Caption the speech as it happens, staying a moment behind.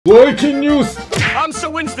Breaking news!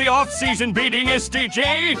 AMSA wins the off-season beating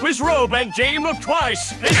SDJ with Robe and J Mook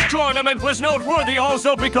twice. This tournament was noteworthy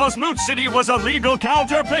also because Loot City was a legal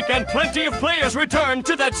counter pick and plenty of players returned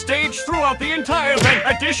to that stage throughout the entire event.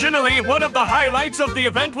 Additionally, one of the highlights of the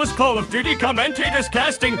event was Call of Duty commentators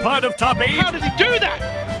casting part of Top 8. How did he do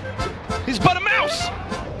that? He's but a mouse!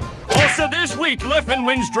 Also this week, Liffen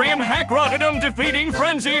wins DreamHack Rotterdam, defeating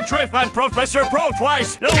Frenzy, Triff, and Professor Pro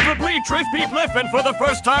twice. Notably, Triff beat Liffen for the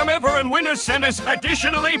first time ever in winner's semis.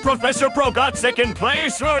 Additionally, Professor Pro got second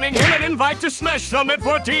place, earning him an invite to Smash Summit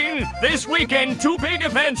 14. This weekend, two big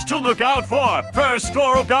events to look out for. First,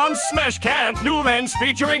 Oregon's Smash Camp, Newlands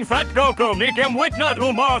featuring Fat Goku, Nick M. Whitnut,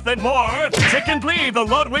 Umarth, and more. Secondly, the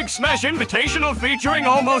Ludwig Smash Invitational featuring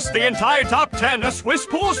almost the entire top 10, a Swiss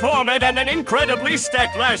pools format, and an incredibly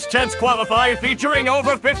stacked last chance qualify featuring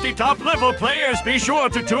over 50 top-level players. Be sure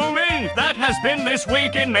to tune in. That has been This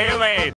Week in Melee.